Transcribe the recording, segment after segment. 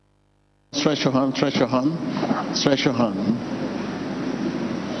stretch your hand, stretch your hand, stretch your hand.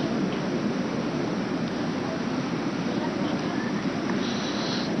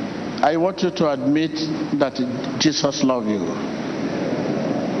 I want you to admit that Jesus loves you.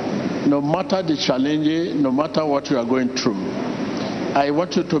 No matter the challenge, no matter what you are going through, I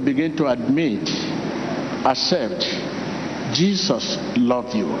want you to begin to admit, accept, Jesus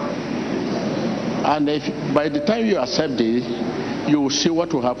loves you. And if by the time you accept it, you will see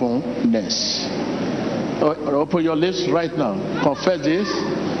what will happen next. Open your lips right now. Confess this.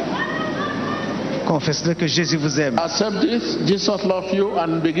 Confesse-le que Jésus vous aime. Accept this. Jesus loves you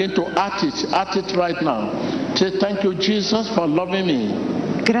and begin to act it. Act it right now. Say thank you, Jesus, for loving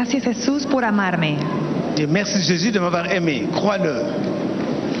me. Gracias Jesús por amarme. Et merci Jésus de m'avoir aimé.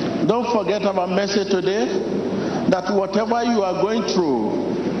 Crois-le. Don't forget our message today, that whatever you are going through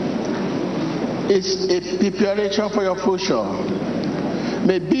is a preparation for your future.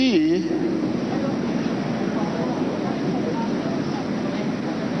 Maybe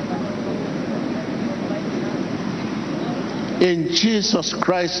in Jesus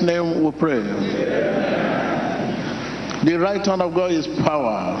Christ's name we pray. The right hand of God is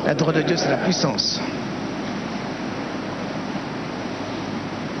power. La droite de Dieu, c'est la puissance.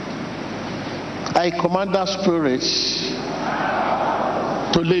 I command that spirit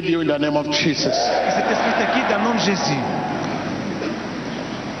to lead you in the name of Jesus. Et cet esprit te quitte dans le nom de Jésus.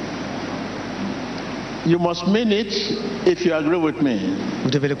 You must mean it if you agree with me. Vous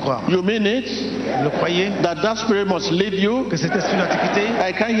devez le croire. You mean it? Vous le croyez? That spirit must lead you. Que cet esprit doit te quitter?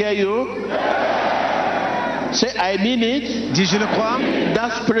 I can't hear you. Say, I mean it. Dis, je le crois.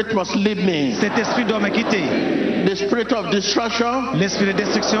 That spirit must lead me. Cet esprit doit me quitter. The spirit of destruction. L'esprit de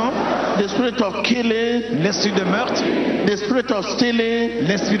destruction. The spirit of killing. L'esprit de meurtre. The spirit of stealing.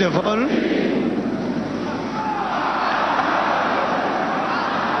 L'esprit de vol.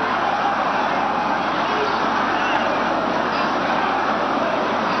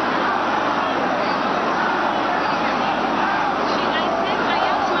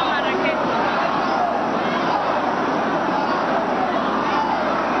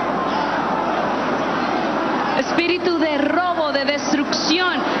 Espíritu de robo, de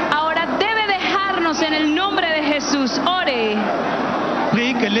destrucción, ahora debe dejarnos en el nombre de Jesús. Ore.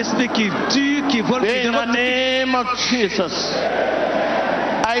 Prie que l'esprit qui tue, qui vole, qui In the name of Jesus,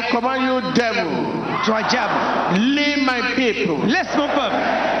 I command you, devil, toi diable, leave my people. laisse mon peuple.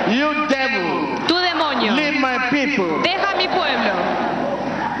 You devil, Tu demonio, leave my people. deja mi pueblo.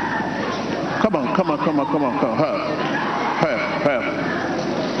 Come on. Help.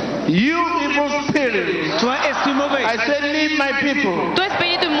 You evil spirit. Toi esprit mauvais. I said, leave my people. Tu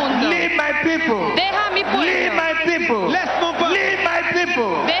espíritu inmundo, Leave my people. deja mi Leave pueblo. my people. Laisse mon peuple. Leave my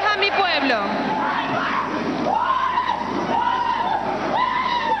people. Deja mi pueblo.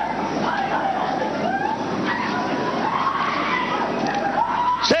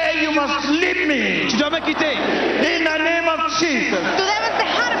 Say you must leave me. Tu dois me quitter. In the name of Jesus. Tú debes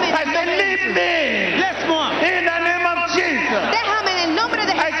dejarme. I said, leave me. Laisse-moi. In the name of Jesus. Déjame en el nombre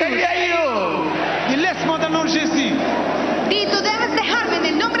de I can Jesús. hear you. Dis, laisse-moi dans le nom de Jésus. Y tú debes dejarme en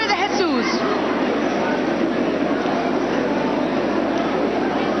el nombre de Jesús.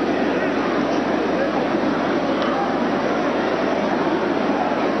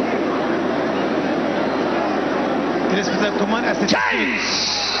 Que l'esprit te commande à cet esprit.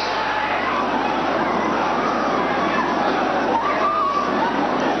 Change.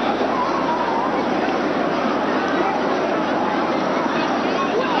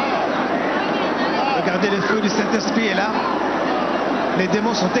 Regardez, le feu du Saint-Esprit est là. Les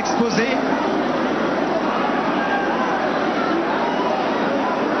démons sont exposés.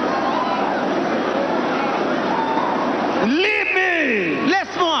 Leave me.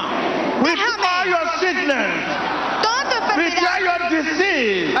 Laisse-moi. With all your sickness. Toda tu With all enfermedad your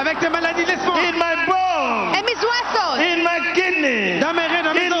disease. Avec tes maladies, laisse-moi. In my bones. en mis huesos, In my kidney. Dans mes reins,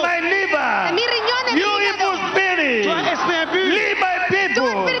 dans mes In os. my en liver. mis riñones, en mi You evil hígado. spirit. Toi, esprit impur. Leave my Tu people.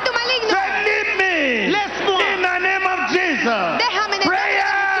 espíritu maligno, Say, leave me. Laisse-moi. In the name of Jesus. déjame en el nombre de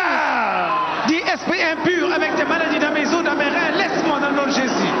Prayer. Dis, esprit impur, avec tes maladies dans mes os, dans mes reins, laisse-moi dans le nom de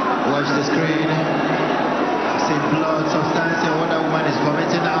Jésus. Watch the screen. See blood substance your older woman is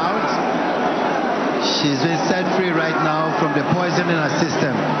vomiting out. She's been set free right now from the poison in her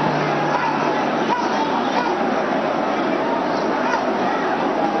system.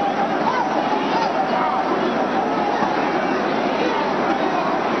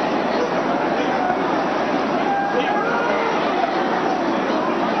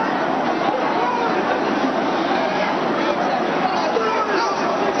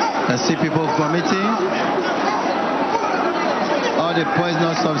 I see people vomiting. All all the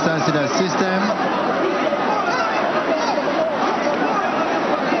poisonous substance in the system.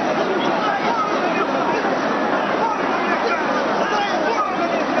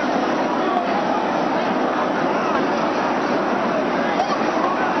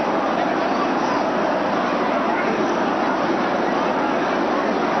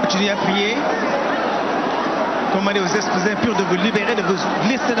 Continuez à prier. Commandez aux esprits impurs de vous libérer, de vous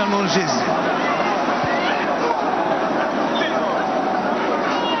glisser dans le nom de Jésus.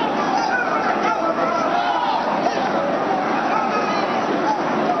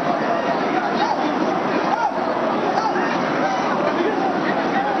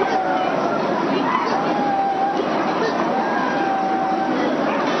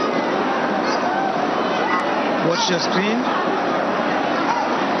 Watch your screen.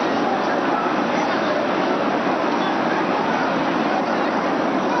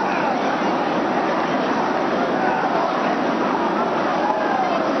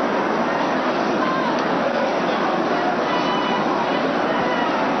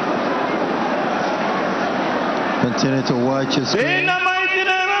 Continue to watch your In screen. the mighty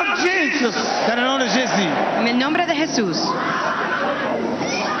name of Jesus. Dans le nom de Jésus. En el nombre de Jesús.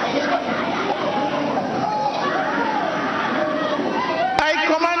 I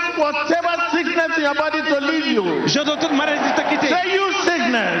command whatever sickness in your body to leave you. J'ordonne toute maladie de te quitter. Say you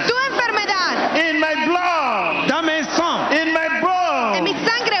sickness Tu enfermedad in my blood, Dans mes sangs. in my en mi bone,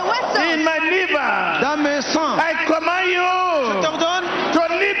 sangre, in huesos. my liver. Dans mes sangs. I command you T'ordonne. to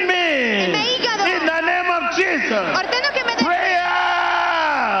leave me En mi hígado. in the name of Jesus. Ordeno que me dejes. Prayer.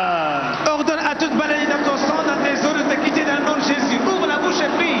 Ordonne à toute maladie dans ton sang, dans tes os, de te quitter dans le nom de Jésus. Ouvre la bouche et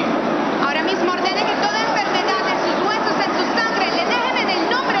prie. Ahora mismo ordene que toda enfermedad en sus huesos, en su sangre, le dejen en el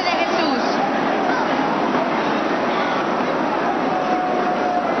nombre de Jesús.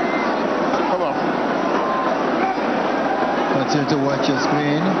 Come on. Continue to watch your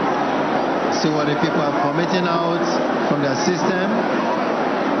screen. See what the people are vomiting out from their system.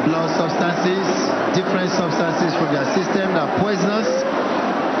 Blood substances, different substances from their system that are poisonous.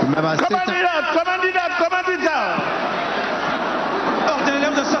 Remember, Command Satan, it out, command it out, command it out.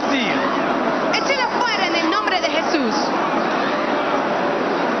 Ordonnez-leur de sortir. Échelo fuera en el nombre de Jesús.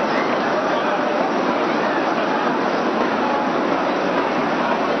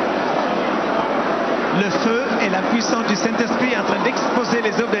 Le feu et la puissance du Saint-Esprit en train d'exposer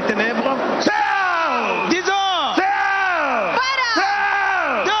les œuvres des ténèbres. Say out! Disons. Say out! Fuera! Say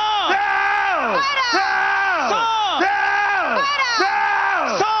out! Dehors! Say out! Fuera! Say out! Sors! Say out! Fuera! Say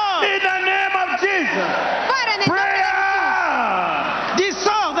out! Sors! In the name of Jesus. Fuera en el nombre de Jesús. Prayer. Dis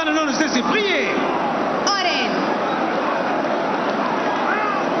sors dans le nom de Jésus. Priez. Oren.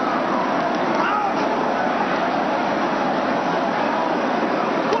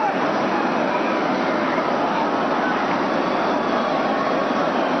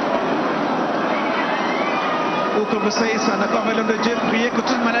 Où que vous soyez, soit en accord avec l'homme de Dieu, priez que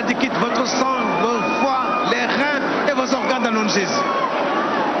toute maladie quitte votre sang, vos foies, les reins et vos organes dans le nom de Jésus.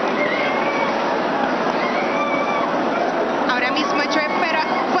 Ahora mismo echo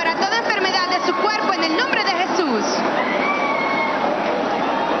fuera toda enfermedad de su cuerpo en el nombre de Jesús.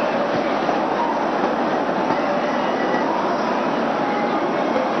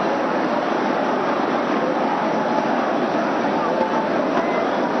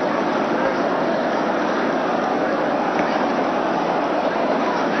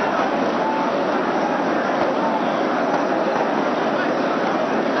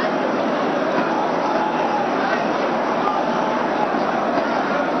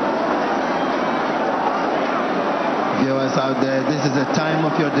 viewers out there, this is the time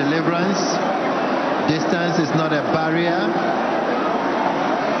of your deliverance. Distance is not a barrier.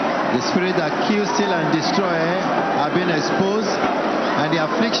 The spirit that kills, steal, and destroy are being exposed, and the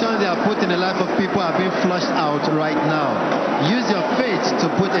afflictions they have put in the life of people are being flushed out right now. Use your faith to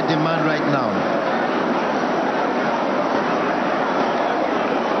put a demand right now.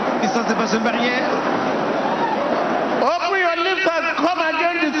 Distance n'est pas une barrière. Open your lips and come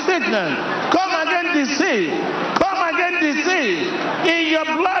against the sickness. Come against disease. Come against disease. In your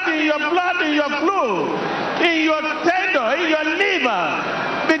blood, in your blood, in your fluid, in your tendon, in your liver.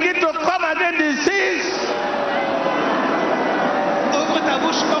 Begin to come against disease. Ouvre ta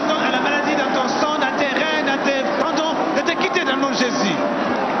bouche, ordonne à la maladie dans ton sang, dans tes reins, dans tes tendons, de te quitter dans le nom de Jésus.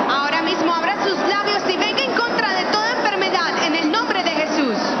 Ahora mismo abra sus labios y venga en contra de toda enfermedad en el nombre de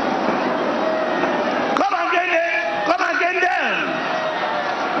Jesús. Come against them. Come against them.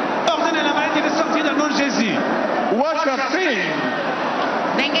 Ordonne à la maladie de sortir dans le nom de Jésus. Watch your screen.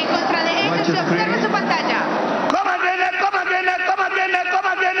 Venga en contra de ellos y observe su pantalla. Come against them. Come against them. Come against them. Come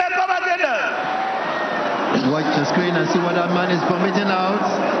against them. Come against them. Watch the screen screen and see what that man is vomiting out.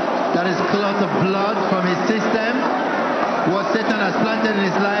 That is clot of blood from his system. What Satan has planted in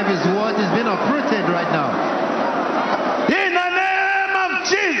his life is what is being uprooted right now. In the name of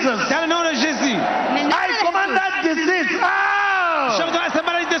Jesus, Dans le nom de Jésus. En el nombre I de command Jesús. that disease out. J'ordonne à cette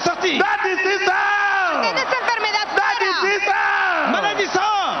maladie de sortir. That disease out. Ordena esta enfermedad That fuera. disease out. Maladie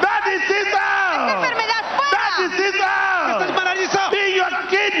sort. That disease Esta out. enfermedad That fuera. disease Cette out. maladie sort. In your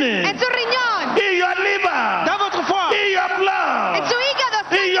kidney, En su riñón. in your liver, Dans votre foie. in your blood, En su hígado.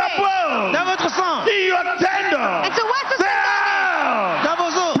 in your Sangre. bone, Dans votre sang. in your tendon. En su hueso. Say Tendones. out. Dans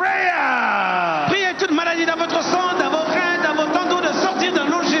vos os. Prayer. Priez toute maladie dans votre sang, dans vos reins, dans vos tendons de sortir dans le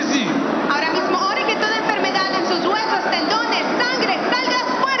nom de Jésus. Ahora mismo ore que toda enfermedad en sus huesos, tendones, sangre, salga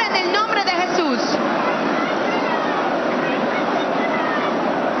fuera en el nombre de Jesús.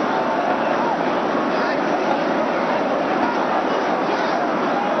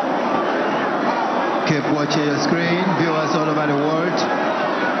 Keep watching your screen, viewers all over the world.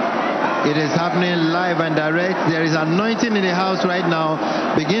 It is happening live and direct. There is anointing in the house right now.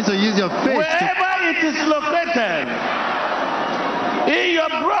 Begin to use your faith. Wherever it is located, in your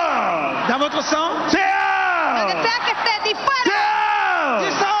blood, Dans votre sang. say Donde out. sea que esté, di Say fuera. Tu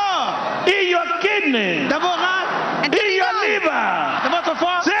out. sors. In your kidney, Dans vos reins. En tu in your riñón. liver, Dans votre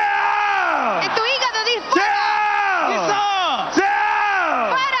foie. say out. En tu hígado, di Say fuera. Tu out. sors. Say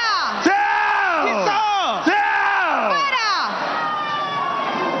out. Fuera. Say out. Tu sors. Say out. Fuera.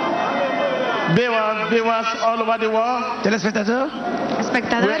 Viewers all over the world, Téléspectateurs.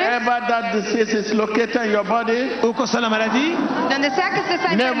 Espectadores, wherever that disease is located in your body, Où qu'on soit la maladie. donde sea que esté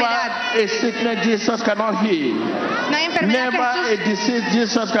esa never enfermedad, a sickness Jesus cannot heal. no hay enfermedad Never que a Jesús disease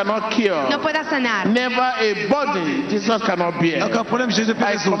Jesus cannot cure. no pueda sanar. Never a body Jesus cannot bear. Aucun problème, Jésus peut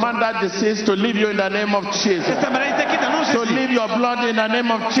I résoudre. command that disease to leave you in the name of Jesus. Cette maladie te quitte dans le nom de To Jésus. leave your blood in the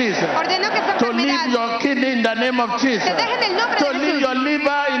name of Jesus. Ordeno que esta To leave enfermedad your kidney in the name of Jesus. te deje en el nombre To de leave Jesús. your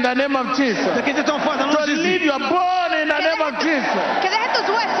liver in the name of Jesus. Te quitte ton foie dans le nom To de Jésus. leave your bone in the Que name of deje, Jesus. que deje tus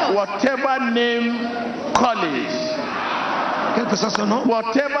huesos. Whatever name call it. Quel que soit son nom.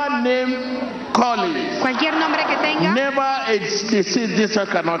 Whatever name call it. Cualquier nombre que tenga, Never a disease Jesus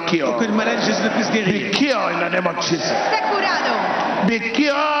cannot cure. Aucune maladie, Jésus ne puisse Be guérir. cured in the name of Jesus. sé curado. Be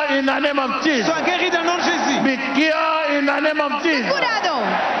cured in the name of Jesus. Sois guéri dans le nom de Jésus. Be cured in the name of Sé Jesus. curado.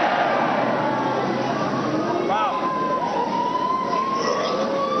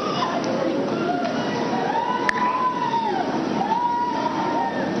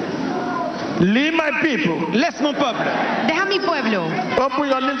 Leave my people. Laisse mon peuple. Deja mi pueblo. Open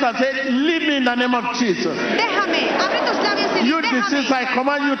your lips and say, leave me in the name of Jesus. Déjame. Abre tus labios y di, You disease, déjame. I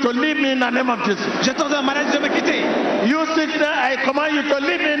command you to leave me in the name of Jesus. Je t'ordonne, maladie, de me quitter. You sickness, I command you to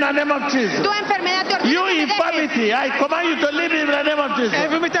leave me in the name of Jesus. Tu enfermedad te ordeno You que me dejes. infirmity, I command you to leave me in the name of Jesus.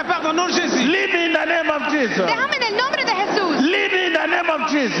 Infirmité, part dans le nom de Jésus. Leave me in the name of Jesus. Déjame en el nombre de Jesús. Leave me in the name of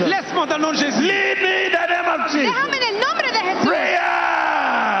Jesus. Laisse-moi dans le nom de Jésus. Leave me in the name of Jesus. Déjame en el nombre de Jesús. Prayer.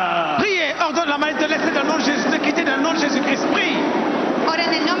 Priez, ordonne la maladie de laisser dans le nom de Jésus, de quitter dans le nom de Jésus-Christ. Prie. Ora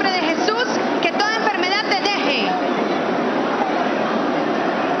en el nombre de Jesús, que toda enfermedad te deje.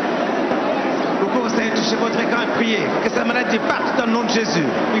 Pourquoi vous allez toucher votre écran et prier que cette maladie parte dans le nom de Jésus.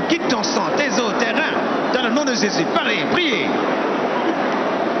 Il quitte ton sang, tes os, tes reins, dans le nom de Jésus. Parlez, priez.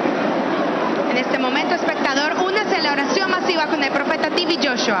 En este momento, espectador, únase a la oración masiva con el profeta TV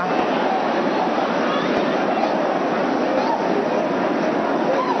Joshua.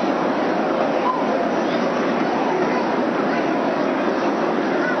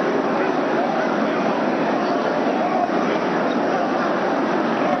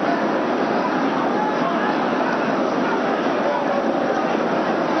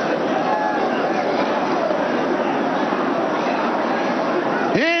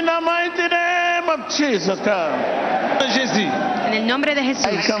 In the mighty name of Jesus Christ, Jésus, En el nombre de I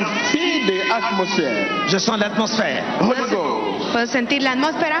Jesús. can feel the atmosphere. je sens l'atmosphère. Holy Ghost. ¿Puedo sentir la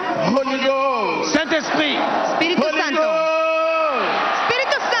atmósfera? Holy Ghost. Saint-Esprit, Espíritu Holy Santo. Ghost.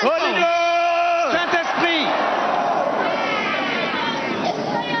 Espíritu Holy Santo. Ghost. Saint-Esprit,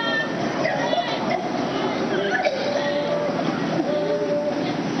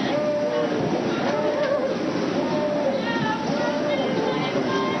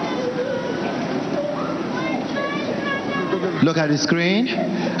 Look at the screen.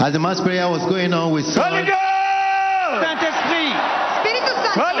 As the mass prayer was going on with Holy someone, Ghost. Saint-Esprit, Espíritu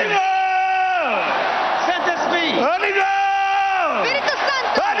Santo. Holy Ghost. Saint-Esprit, Holy Ghost. Espíritu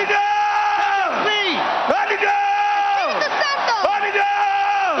Santo. Holy Ghost. Esprit, Holy Ghost. Espíritu Santo. Holy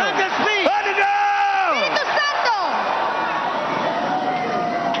Ghost. Saint-Esprit. Holy Ghost. Espíritu Santo.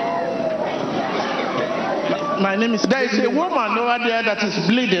 My name is. There is a woman over there that is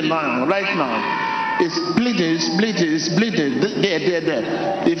bleeding now, right now. It's bleeding, it's bleeding, it's bleeding.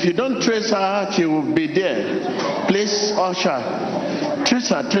 There. If you don't trace her, she will be there. Please, usher. Trace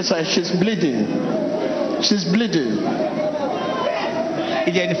her, she's bleeding. She's bleeding.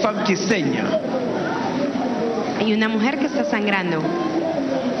 Il y a une femme qui saigne. Hay una mujer que está sangrando.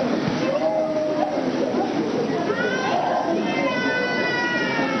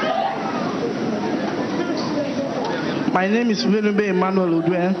 My name is Venube Emmanuel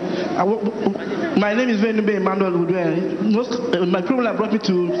Udwen. My name is Venube Emmanuel Udwen. My problem that brought me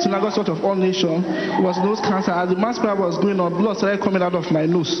to Synagogue Church of All Nations was nose cancer. As the mass prayer was going on, blood started coming out of my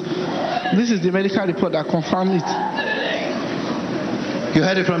nose. This is the medical report that confirmed it. You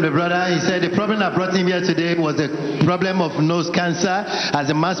heard it from the brother. He said the problem that brought him here today was the problem of nose cancer. As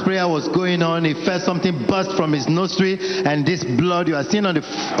the mass prayer was going on, he felt something burst from his nostril, and this blood you are seeing on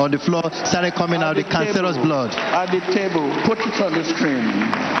the floor started coming out, the cancerous blood. At the table, put it on the screen.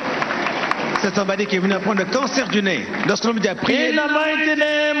 C'est somebody qui est venu prendre le cancer du nez. Lorsque l'homme dit à prier, In the mighty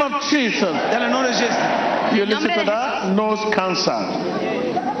name of Jesus. dans le nom de Jésus. You listen to that? Nose cancer.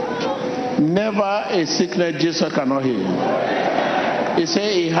 Never a sickness Jesus cannot heal. He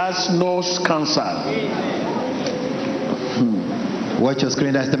said he has nose cancer. Watch your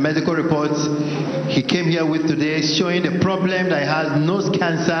screen. That's the medical report he came here with today, showing the problem that he has nose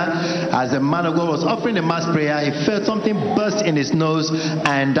cancer. As the man of God was offering the mass prayer, he felt something burst in his nose,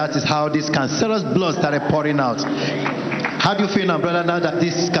 and that is how this cancerous blood started pouring out. How do you feel now, brother, now that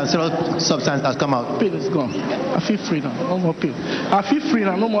this cancerous substance has come out? Pain is gone. I feel free now. No more pain. I feel free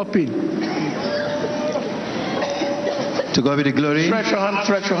now. No more pain. To God be the glory. Stretch your hand,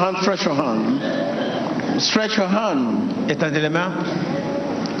 stretch your hand, stretch your hand. Stretch your hand. Étendez les mains.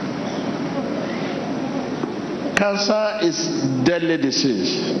 Cancer is deadly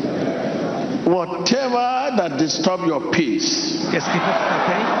disease. Whatever that disturb your peace, Qu'est-ce qui peut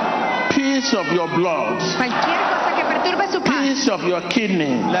frapper? peace of your blood, Cualquier cosa que perturbe su paz. peace of your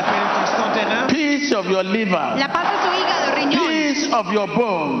kidney, La paix de ton sang terrain. peace of your liver, La paz de su hígado, riñón. peace of your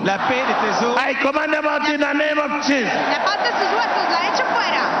bone. La paix de tes os. I command them out in the name of Jesus. La paz de sus huesos, la echo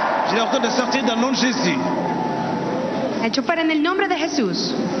fuera. J'ai l'ordre de sortir dans le nom de Jésus. La echo fuera en el nombre de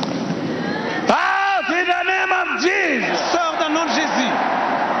Jesús. Out in the name of Jesus. Sors dans le nom de Jésus.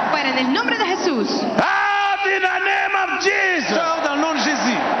 Fuera en el nombre de Jesús. Out in the name of Jesus. Sors dans le nom de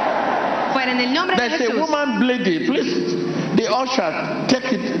Jésus. Fuera en el nombre de There's a Jesús. woman bleeding. Please, the usher,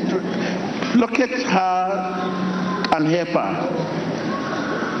 take it, locate her and help her.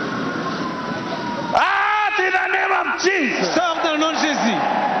 Out in the name of Jesus. Sors dans le nom de Jésus.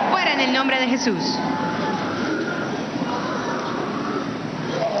 Fuera en el nombre de Jesús.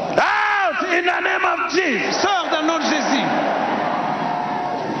 Out in the name of Jesus. Sors dans le nom de Jésus.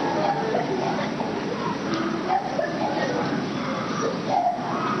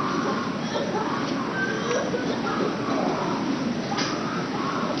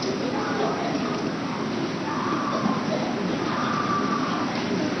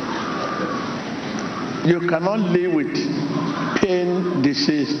 You cannot live with pain,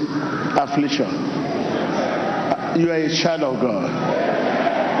 disease, affliction. You are a child of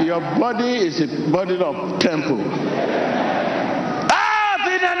God. Your body is a body of temple. Out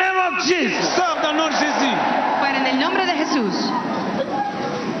in the name of Jesus. Sors dans le nom de Jésus. Fuera en el nombre de Jesús.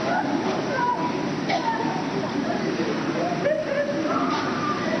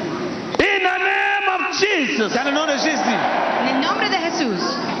 In the name of Jesus. Dans le nom de Jésus. En el nombre de Jesús.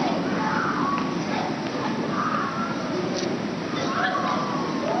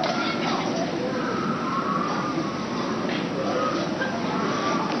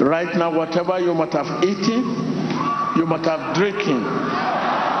 Right now, whatever you might have eaten, you might have drinking.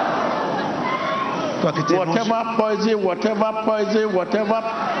 Toi que tu as mangé. Whatever poison,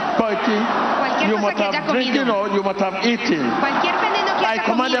 Cualquier you cosa might que haya have drinking comido. or you might have eaten. Cualquier veneno que I haya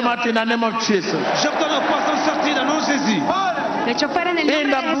command them comido. out in the name of Jesus. J'ordonne au poisson de sortir dans le nom de Jésus. Lo echo fuera en el In nombre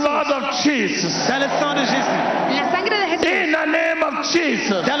the de blood Jesús. of Jesus. Dans le sang de Jésus. En la sangre de Jesús. In the name of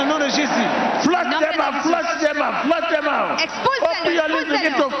Jesus. Dans le nom de Jésus. Flush them out, flush them out, flush them out. Expúlsalo, Open your lips,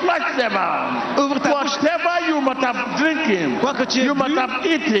 begin to flush them out. Ouvre ta bouche. Whatever you might have drinking, Quoi que tu aies you might bu have ou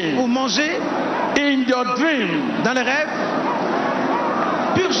eaten mangé in your dream. dans le rêve,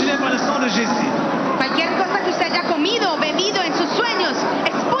 purge-les par le sang de Jésus. Cualquier cosa que usted haya comido o bebido en sus sueños,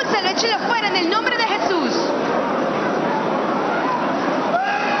 expúlselo, échelo fuera en el nombre de Jesús.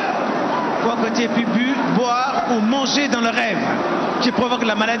 Quoi que tu aies pu boire ou manger dans le rêve, qui provoque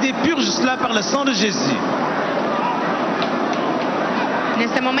la maladie, purge cela par le sang de Jésus. En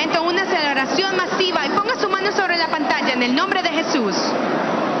este momento, únase a la oración masiva y ponga su mano sobre la pantalla en el nombre de Jesús.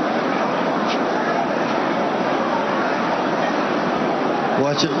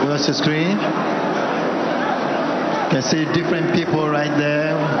 Watch the screen. can see different people right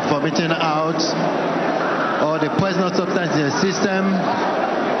there vomiting out all the poisonous substance in the system,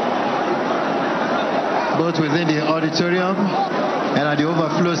 both within the auditorium and at the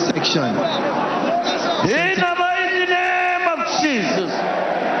overflow section. In the mighty name of Jesus.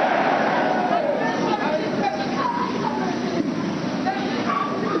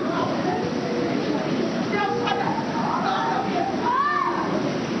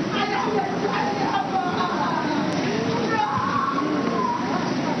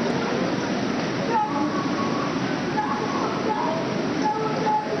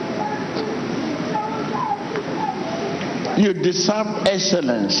 You deserve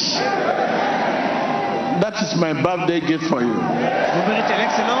excellence. That is my birthday gift for you. Vous méritez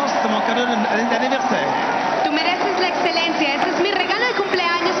l'excellence, c'est mon cadeau d'anniversaire. Tú mereces la excelencia. Ese es mi regalo de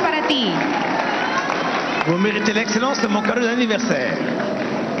cumpleaños para ti. Vous méritez l'excellence, c'est mon cadeau d'anniversaire.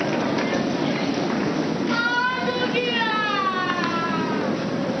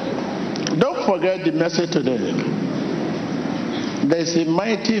 Don't forget the message today. There's a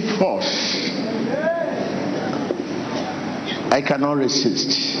mighty force I cannot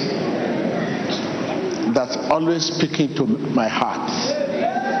resist, that's always speaking to my heart.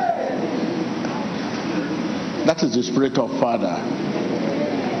 That is the Spirit of Father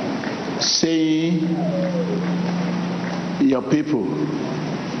saying, your people,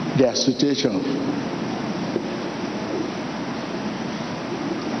 their situation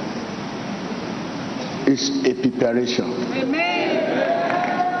is a preparation. Amen.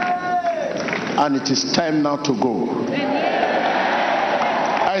 And it is time now to go.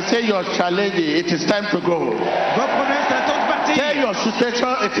 I say your challenge, it is time to go. Vos problèmes, c'est le temps de partir. Tell your situation,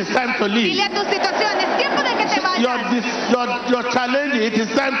 it is time to leave. Dile a tu situación, es tiempo de que te vayas. Your challenge, it is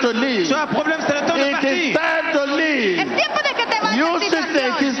time to leave. Tu as un problème, c'est le temps de It is partir. time to leave. Es tiempo de que te vayas. You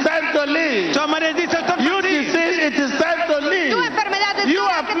sickness, it is time to leave. Tu as maladie, c'est le temps de You partir. disease, it is time to leave. Tu enfermedad es You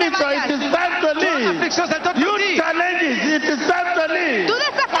tiempo de que te affliction, vayas. it is time to Tu as leave. affliction, c'est le temps de You partir. challenges, it is time to leave. Tu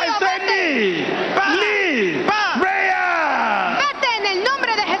desafío, I say vete. leave. Pas. Leave. Pas. Prayer. Vete en el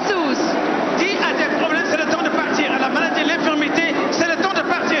nombre de Jesús. Dis à tes problèmes, c'est le temps de partir. À la maladie, l'infirmité, c'est le temps de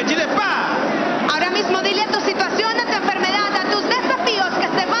partir. Dis-le pas. Ahora mismo dile a tu situación, a tu enfermedad, a tus desafíos que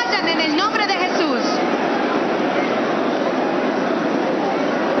se vayan en el nombre de Jesús.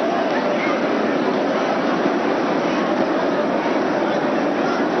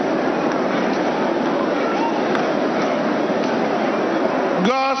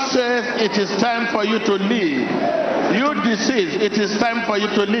 God says it is time for you to leave. You disease, it is time for you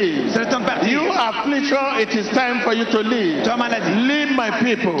to leave. C'est le temps de partir. You affliction, it is time for you to leave. Tu as maladie. Leave my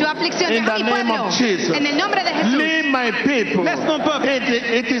people. Tu aflicción, In deja the mi name pueblo. of Jesus. En el nombre de Jesús. Leave my people. Laisse mon peuple.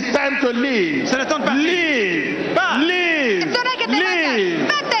 It is time to leave. C'est le temps de partir. Leave. Va. Leave. Es hora que te Leave.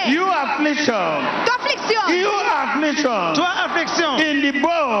 vayas. Vete. You affliction. Tu aflicción. You affliction. Tu as affliction In the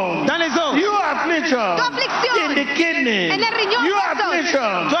bone. dans les os. You affliction. Tu aflicción. In the kidney. En el riñón, You huesos.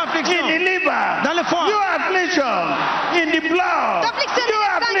 affliction. Tu affliction. In the liver. Dans le foie. You affliction. In the blood. Tu affliction You en la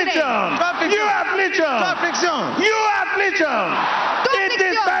sangre. affliction. Tu affliction. You affliction. Tu affliction. You affliction. Tu It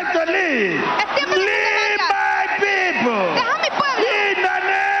is aflicción. time to leave. Es tiempo de que te Leave vayas. my people. Deja mi pueblo. In the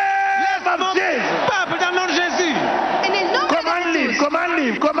name of Mon Jesus. peuple dans le nom de Jésus. En el nombre Command de leave. Jesús. Command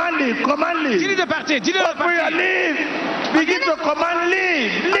leave. Command leave. Command Dis-lui leave. de partir. Dis-lui de Open your partir. leave. Begin to command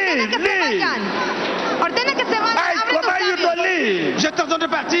leave. Ordena Leave. que se Leave. vayan. Ordena que se vayan. I Abre tus command you to labios. leave. Je t'ordonne de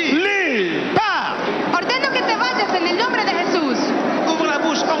partir. Leave. Pars. Ordeno que te vayas en el nombre de Jesús. Ouvre la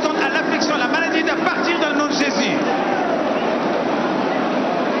bouche. Ordonne à l'affliction, à la maladie de partir dans le nom de Jésus.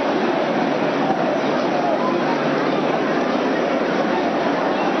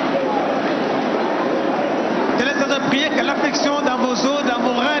 Je laisse en train de prier que l'affliction dans vos os, dans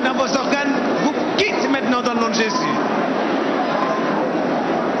vos reins, dans vos organes vous quitte maintenant dans le nom de Jésus.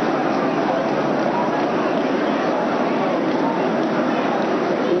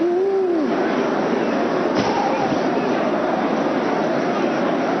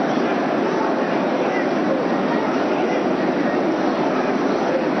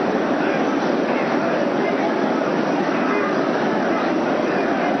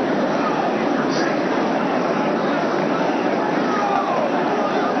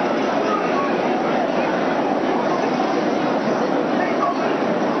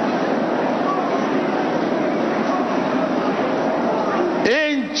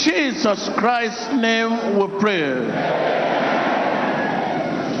 In Jesus Christ's name we pray.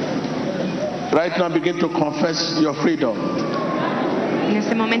 Right now begin to confess your freedom. En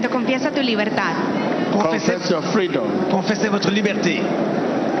este momento confiesa tu libertad. Confess your freedom. Confessez votre liberté.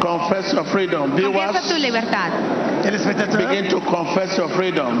 Confess your freedom. Confiesa tu Viewers, libertad. Téléspectateurs, begin to confess your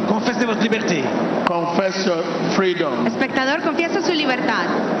freedom. confessez votre liberté. Confess your freedom. Espectador, confiesa su libertad.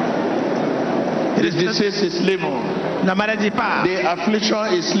 The disease is leaving. La maladie part. The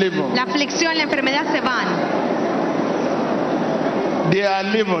affliction is leaving. La aflicción, la enfermedad se van. They are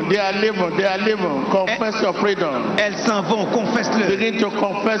living. They are living. They are living. Confess your freedom. Elles s'en vont, confesse-le. Begin to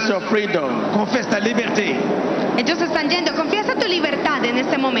confess your freedom. Confesse ta liberté. Ellos están yendo. Confiesa tu libertad en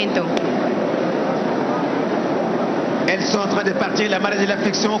este momento. Elles sont en train de partir, la maladie et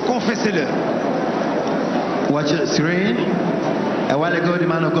l'affliction, confessez-le. Watch your screen. A while ago, the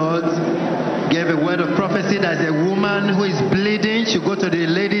man of God gave a word of prophecy that a woman who is bleeding should go to the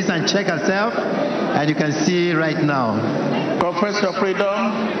ladies and check herself. And you can see right now. Confess your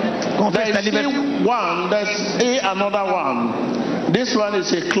freedom. Confesse ta There's liberté. still one. There's another one. This one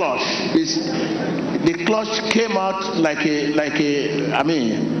is a clutch. The clutch came out like a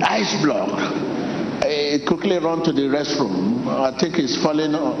ice block. It quickly run to the restroom. I think it's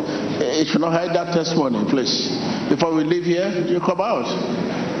falling. It should not hide that testimony, please. Before we leave here, you come out.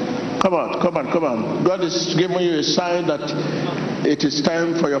 Come on, come on, come on. God is giving you a sign that it is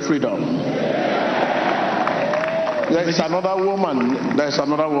time for your freedom. There is another woman. There is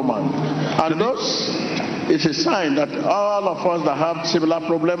another woman. And those is a sign that all of us that have similar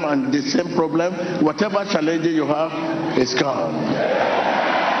problem and the same problem, whatever challenge you have, is gone.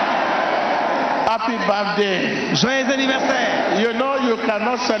 Happy birthday. Joyeux anniversaire. You know you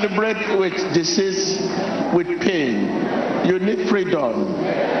cannot celebrate with disease, with pain. You need freedom.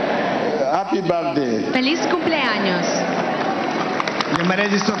 Happy birthday. Feliz cumpleaños. Les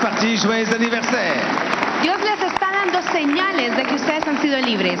maladies sont parties, joyeux anniversaire. Dios les está dando señales de que ustedes han sido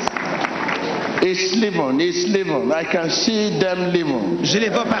libres. It's living, it's living. I can see them living. Je les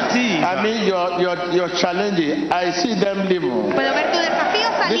vois partir. I mean your challenge, I see them living. Puedo ver tu desafío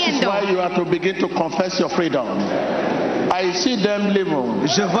This is saliendo. why you have to begin to confess your freedom. I see them living.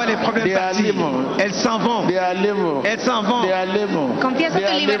 Je vois les problèmes They are partir. living. Elles s'en vont. They are living. Elles s'en vont. They are living. Confiesa They tu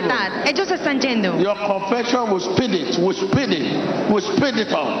are libertad. living. Ellos están yendo. Your confession will speed it, will speed it, will speed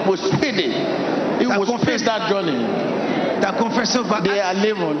it up, will speed it. It Ta will speed confession- that journey. Ta confession va. They are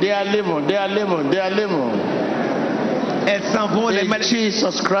living, they are living, they are living, they are living. Elles s'en vont. Les In maladies.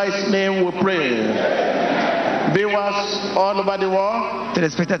 Jesus Christ's name we pray. Viewers all over the world,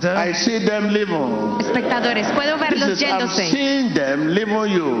 Téléspectateurs. I see them living. Espectadores, puedo verlos I'm yéndose. seeing them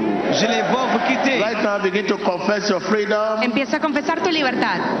living you. Je les vois vous quitter. Right now begin to confess your freedom. Empieza a confesar tu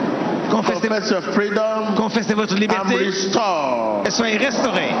libertad. Confessez, Confess your freedom. confessez votre I'm liberté. restored. Et soyez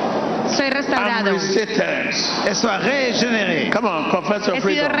restaurés. Soy I'm restaurado. reseated. Et soyez régénérés. Come on, confess your He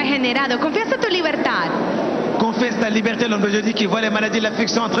sido freedom. regenerado. Confiesa tu libertad. Confesse ta liberté. L'homme de Dieu dit qu'il voit les maladies et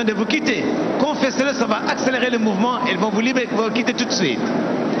l'affliction en train de vous quitter. Confessez-le, ça va accélérer le mouvement. Ils vont vous libérer, vous quitter tout de suite.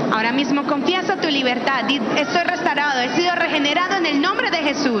 Ahora mismo confiesa tu libertad. Di, estoy restaurado. He sido regenerado en el nombre de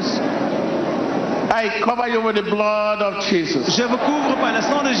Jesús. I cover you with the blood of Jesus. Je vous couvre par le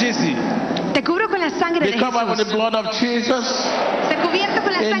sang de Jésus. Te cubro con la sangre Be de covered with the Jesús. blood of Jesus. Te cubierto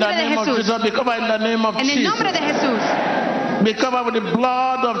con la In the sangre de name of Jesús. Jesus. Be covered in the name of En el nombre de Jesus. Jesús. Be covered with the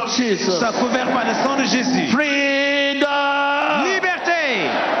blood of Jesus. Sois couvert par le sang de Jésus. Freedom. Liberté.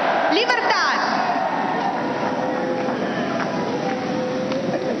 Libertad.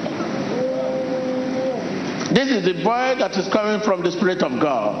 This is the voice that is coming from the Spirit of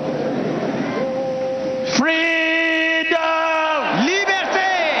God. Freedom.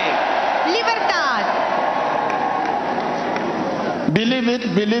 Liberté. Libertad. Believe it,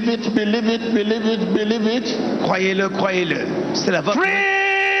 believe it, believe it, believe it, believe it. Croyez-le, croyez-le. C'est la voix. Freedom.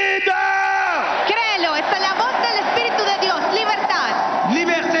 Créelo. Esta es la voz del Espíritu de Dios. Libertad.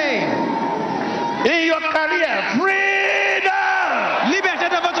 Liberté. In your career, freedom. Liberté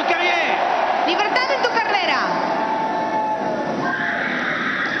dans votre carrière. Libertad en tu carrera.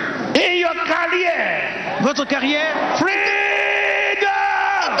 In your career, Votre carrière. En tu freedom.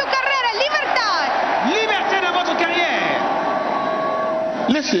 carrera. Libertad. Liberté dans votre carrière.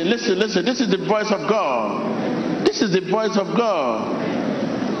 Listen, listen, listen. This is the voice of God. This is the voice of God.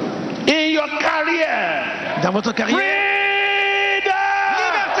 In your career, Dans votre carrière. freedom.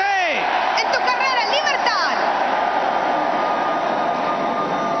 Liberté. En tu carrera. Libertad.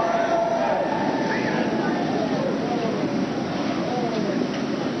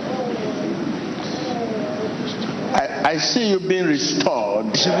 I see you being restored.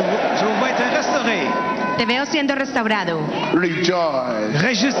 Je vous vois être restauré. Te veo siendo restaurado. Rejoice.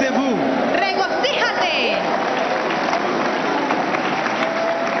 Réjouissez-vous. Regocíjate.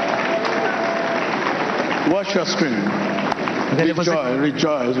 Watch your screen. Regardez vos Rejoice,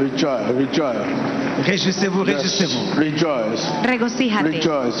 rejoice, rejoice, rejoice. Réjouissez-vous, Yes, réjouissez-vous. rejoice. Regocíjate.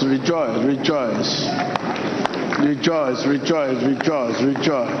 Rejoice, rejoice, rejoice. Rejoice, rejoice, rejoice,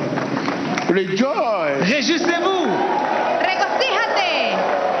 rejoice. Rejoice Réjouissez-vous. Regocíjate.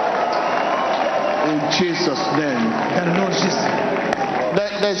 in Jesus' name. Dans le nom de Jésus.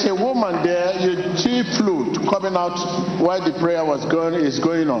 There's a woman there, you see flute coming out while the prayer is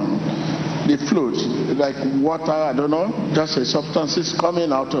going on. The flute, like water, I don't know, just a substance is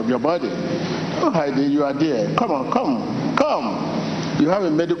coming out of your body. Oh, Heidi, you are there. Come on, come. You have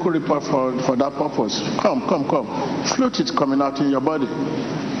a medical report for that purpose. Come. Flute is coming out in your body.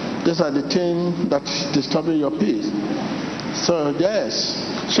 These are the things that's disturbing your peace. So, yes,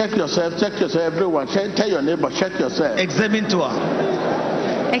 check yourself, everyone. Tell your neighbor, check yourself. Examine-toi.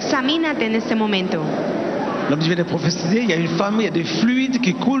 Examínate en este momento. L'homme vient de prophétiser, il y a une femme, il y a des fluides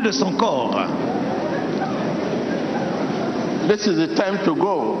qui coulent de son corps. This is the time to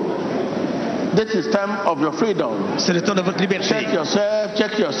go. This is time of your freedom. C'est le temps de votre liberté. Check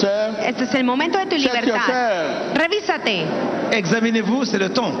yourself. Este es el momento de tu Check libertad. yourself. Revísate. Examinez-vous, c'est le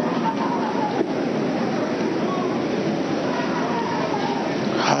temps.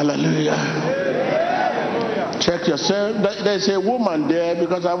 Hallelujah. Check yourself. There's a woman there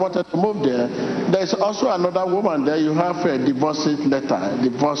because I wanted to move there. There's also another woman there. You have a divorce letter.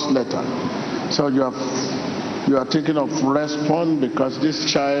 So you are thinking of respond because this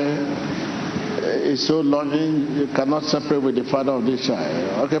child is so loving. You cannot separate with the father of this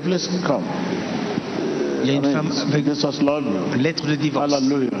child. Okay, please come. Il y a une femme avec Jesus love you. lettre de divorce.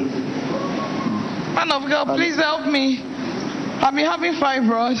 Hallelujah. Man of God, please help me. I've been having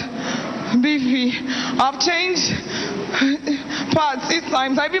fibroid, BP. I've changed parts 6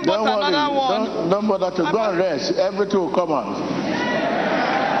 times. I even bought another one. Don't bother to go and rest. Everything will come out.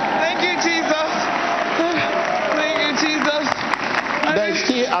 Thank you, Jesus. Thank you, Jesus. There is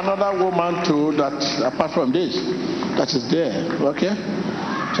still another woman too that apart from this that is there. Okay?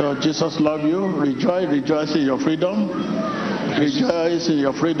 So Jesus love you. Rejoice in your freedom. Rejoice in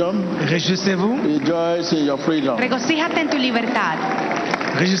your freedom. Réjouissez-vous. Rejoice in your freedom. Regocíjate en tu libertad.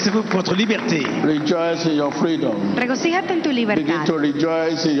 Réjouissez-vous pour votre liberté. Rejoice in your freedom. Regocíjate en tu Begin libertad. to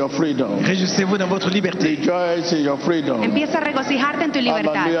rejoice in your freedom. Réjouissez-vous dans votre liberté. Rejoice in your freedom. Empieza a regocijarte en tu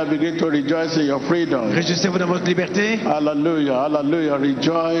libertad. Hallelujah. Begin to rejoice in your freedom. Réjouissez-vous dans votre liberté. Hallelujah. Hallelujah.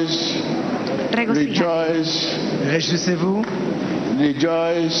 Rejoice. Regocíjate. Rejoice. Réjouissez-vous.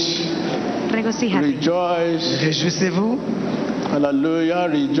 Rejoice. Regocíjate. Rejoice. Réjouissez-vous. Hallelujah.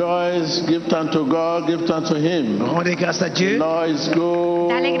 Rejoice. Give thanks to God. Give thanks to Him. Rendez grâce à Dieu. Lord is good.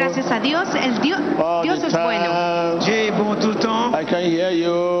 Dale gracias a Dios. All Dios the es bueno. time. Dieu est bon tout le temps. I can hear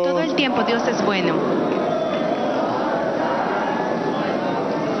Todo you. el tiempo Dios es bueno.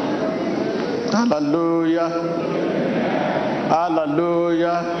 Hallelujah.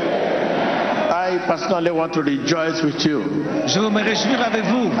 Hallelujah. I personally want to rejoice with you. Je veux me réjouir avec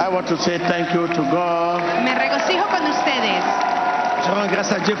vous. I want to say thank you to God. Me regocijo con ustedes. Je rends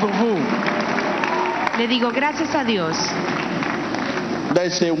grâce à Dieu pour vous. Le digo gracias a Dios. There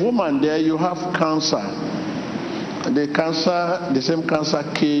is a woman there, you have cancer. The same cancer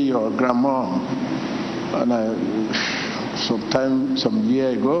killed your grandma. And some year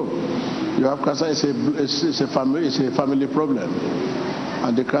ago, you have cancer. It's a family problem,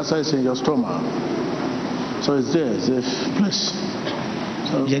 and the cancer is in your stomach. So it's there. It's a place.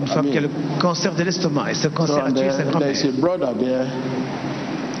 So, Il y a une femme qui a le cancer de l'estomac et ce cancer a tué sa there is grand-mère. a brother there.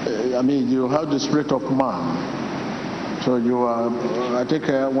 You have the spirit of man. So you are. I think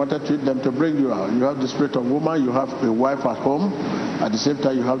I wanted them to bring you out. You have the spirit of woman. You have a wife at home. At the same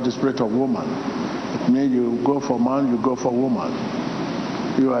time, you have the spirit of woman. It means you go for man, you go for woman.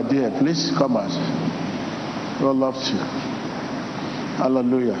 You are there. Please come out. God loves you.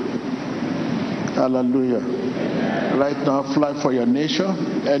 Hallelujah. Hallelujah. Right now, fly for your nation.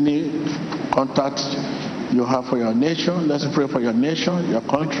 Any contact you have for your nation, let's pray for your nation, your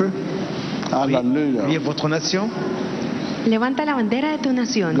country. Hallelujah. Priez votre nation, Levanta la bandera de tu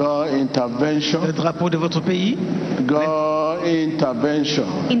nación. God intervention. le drapeau de votre pays. God intervention.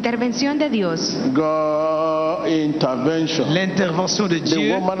 Intervención de Dios. God intervention. L'intervention de The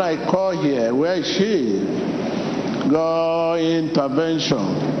Dieu. woman I call here, where is she? God intervention.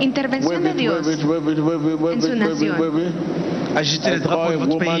 Intervención de Dios. Wait. en su nación. Agitez I le drapeau call de a votre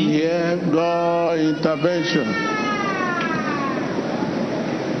woman pays. here, God intervention.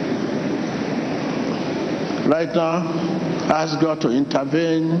 Right now, ask God to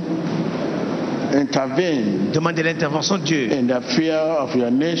intervene Demandez l'intervention de Dieu in the fear of your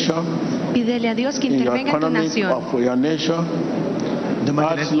nation, Pídele a Dios que in your intervenga en tu economy nación. of your nation,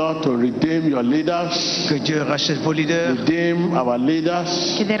 Ask Lord to redeem your leaders. Que Dieu rachète vos leaders. Redeem our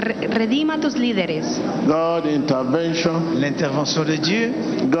leaders. Que redima a tus líderes. God intervention. L'intervention de Dieu.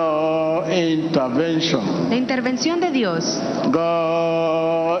 God intervention. La intervención de Dios.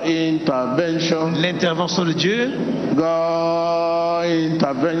 God intervention. L'intervention de Dieu. God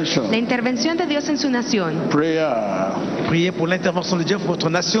intervention. La intervención de Dios en su nación. Prayer. Priez pour l'intervention de Dieu pour votre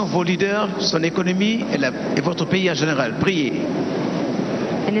nation, vos leaders, son économie et votre pays en général. Priez.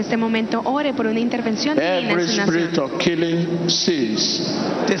 En este momento ore por una intervención divina Every en su spirit nación. of killing cease.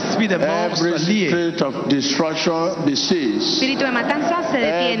 L'esprit de mort Every soit lié. spirit of destruction be ceased. Espíritu de matanza se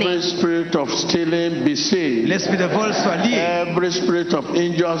Every detiene. spirit of stealing be ceased. L'esprit de vol soit lié. Every spirit of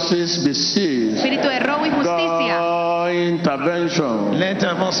injustice be ceased. Espíritu de robo y justicia. God intervention.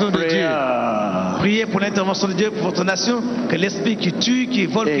 L'intervention de Dieu. Prayer. Priez pour l'intervention de Dieu pour votre nation, que l'esprit qui tue, qui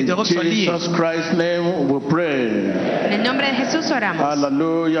vole, qui In dérobe soit lié. Jesus Christ's name we pray. En el nombre de Jesús oramos.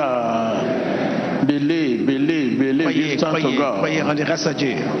 Hallelujah. Believe, believe, believe. Croyez, Give thanks to croyez, God. croyez, rendez grâce à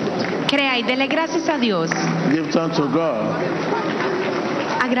Dieu. Crea y dele gracias a Dios. Give thanks to God.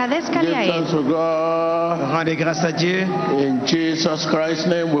 Agradezcale a Give Él. thanks to God. Rendez grâce à Dieu. In Jesus Christ's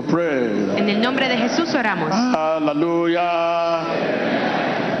name we pray. En el nombre de Jesús oramos. Hallelujah.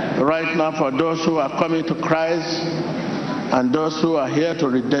 Right now, for those who are coming to Christ and those who are here to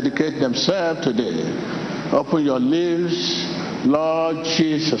rededicate themselves today, open your lips, Lord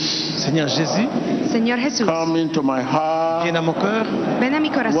Jesus. Seigneur Jésus, Señor Jesús, Come into my heart. viens dans mon cœur. ven a mi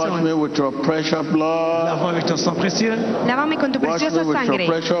Wash me corazón. with your precious blood. Lave-moi avec ton sang précieux. Lávame con tu Wash me preciosa with your sangre.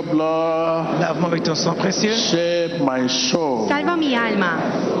 precious blood. Lave-moi avec ton sang précieux. Save my soul. Salva mi alma.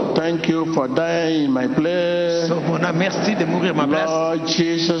 Thank you for dying in my place. Sauve mon âme. Merci de mourir à ma place. Lord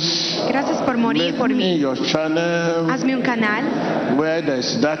Jesus, Gracias por morir make por me mí. your channel Hazme un canal where there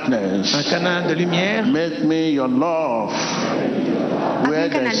is Un darkness. canal de lumière. Make me your love where un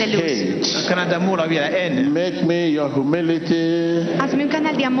there canal is de luz. hate. Un canal d'amour là où il y a la haine. Make me your humility, Hazme un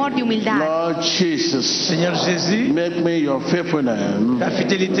canal de amor, de humildad. Lord Jesus. Seigneur Jésus, Make me your faithfulness, ta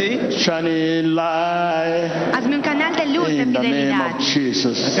fidélité. shining light Hazme un canal de luz, de in the name fidelidad. of Un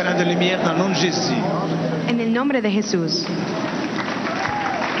Jesus. canal de lumière dans le nom de Jésus. En el nombre de Jesús.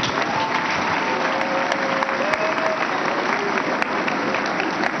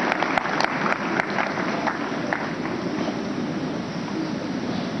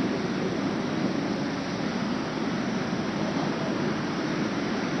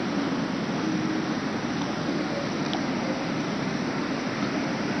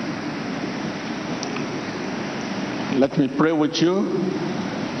 Let me pray with you.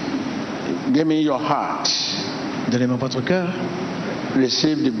 Give me your heart. Donnez-moi votre cœur.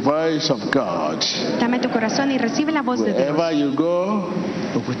 Receive the voice of God. Dame tu corazón y recibe la voz de Dios. Wherever you go,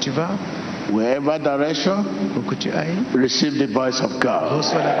 Où que tu vas, wherever direction, où que tu ailles, receive the voice of God.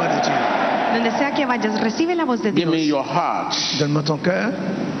 reçois la voix de Dieu. Donde sea que vayas, recibe la voz de Give me Dios. your heart. Donne-moi ton cœur.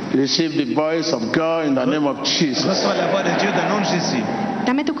 Receive the voice of God in the name of Jesus. Reçois la voix de Dieu dans le nom de Jésus.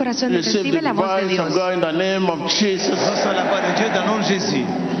 Dame tu corazón y Receive recibe the la voz de voice of Dios. God in the name of Jesus. Reçois la voix de Dieu dans le nom de Jésus.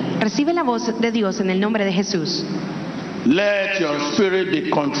 Recibe la voz de Dios en el nombre de Jesús. Let your spirit be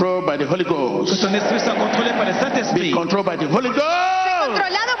controlled by the Holy Que Ghost. ton esprit soit contrôlé par le Be Saint-Esprit. controlled by the Holy Ghost.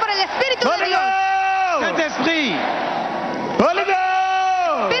 Controlado por el Espíritu de Holy Dios. Ghost. Saint-Esprit. Holy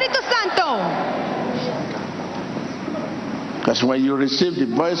Ghost. Espíritu Santo. Because when you receive the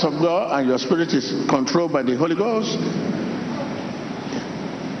voice of God and your spirit is controlled by the Holy Ghost,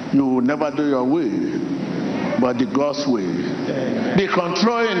 you will never do your will, but the God's way. Be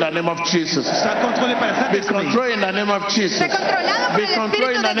controlled in the name of Jesus. Sois contrôlé par le Be Saint-Esprit. controlled in the name of Jesus. Sé controlado por Be el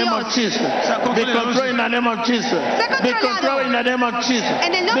controlled in Espíritu the de name of Dios. Jesus. Be controlled in the name of Jesus. Sé Be controlado. controlled in the name of Jesus.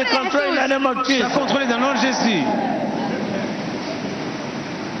 En el nombre Be de controlled in the Jesús. name of Sois Jesus. contrôlé dans le nom de Jésus.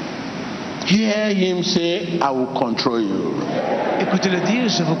 Hear him say, I will control you. Écoutez-le dire,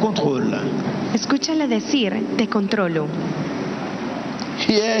 je vous contrôle. Escúchale decir, te controlo.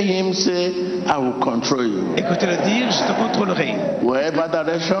 Hear him say, I will control you. Écoutez-le dire, je te contrôlerai. Wherever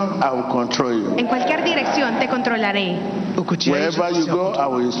direction, I will control you. En cualquier dirección te controlaré. Où que tu ailles, je Wherever te you tiens go, en I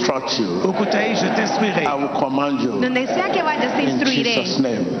will instruct you. Où que tu ailles, je t'instruirai. I will command you. Donde sea que vayas te In instruiré. Jesus'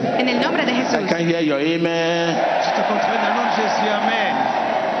 name. En el nombre de I Jesús. can hear your amen. Je te contrôle dans le nom de Jésus. Amen.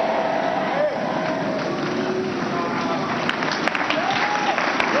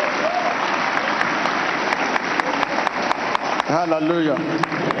 Hallelujah.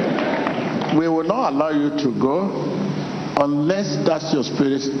 We will not allow you to go unless that's your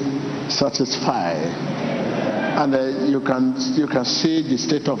spirit satisfied, and you can see the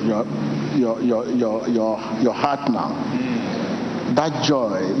state of your heart now. That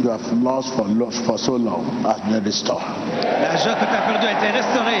joy you have lost for so long has been restored. La joie que tu as perdue a été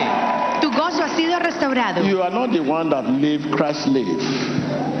restaurée. Tu gozo ha sido restaurado. You are not the one that live, Christ live.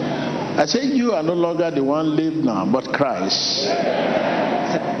 I say you are no longer the one live now, but Christ.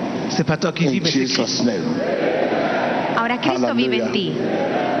 C'est pas toi qui vis, In mais c'est Jesus' Christ. name. Ahora Cristo vive en ti.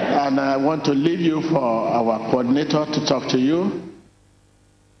 And I want to leave you for our coordinator to talk to you.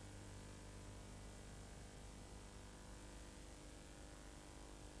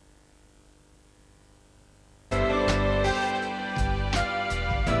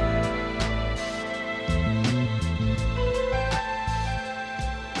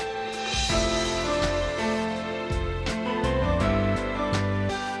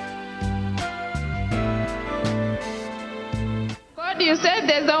 You said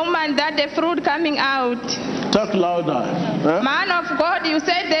there's a woman that the fruit coming out. Talk louder. Huh? Man of God, you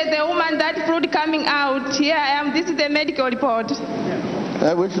said there's a woman that fruit coming out. Here I am. This is the medical report.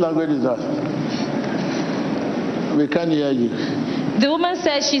 Which language is that? We can't hear you. The woman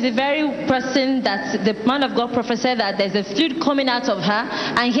says she's the very person that the man of God prophesied that there's a fluid coming out of her,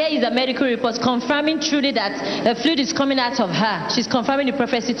 and here is a medical report confirming truly that the fluid is coming out of her. She's confirming the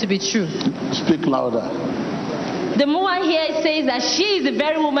prophecy to be true. Speak louder. The woman here says that she is the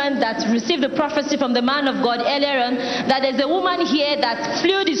very woman that received the prophecy from the man of God earlier on, that there's a woman here that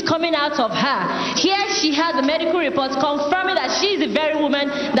fluid is coming out of her. Here she has a medical report confirming that she is the very woman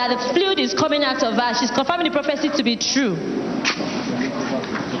that the fluid is coming out of her. She's confirming the prophecy to be true.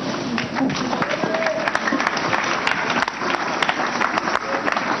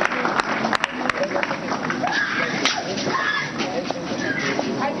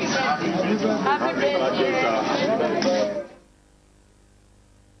 Happy birthday.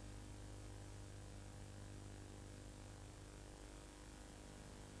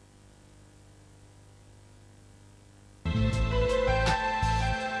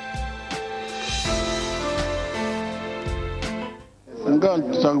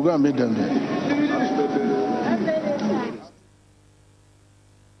 Go and meet them there.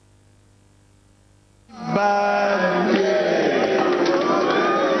 Bye.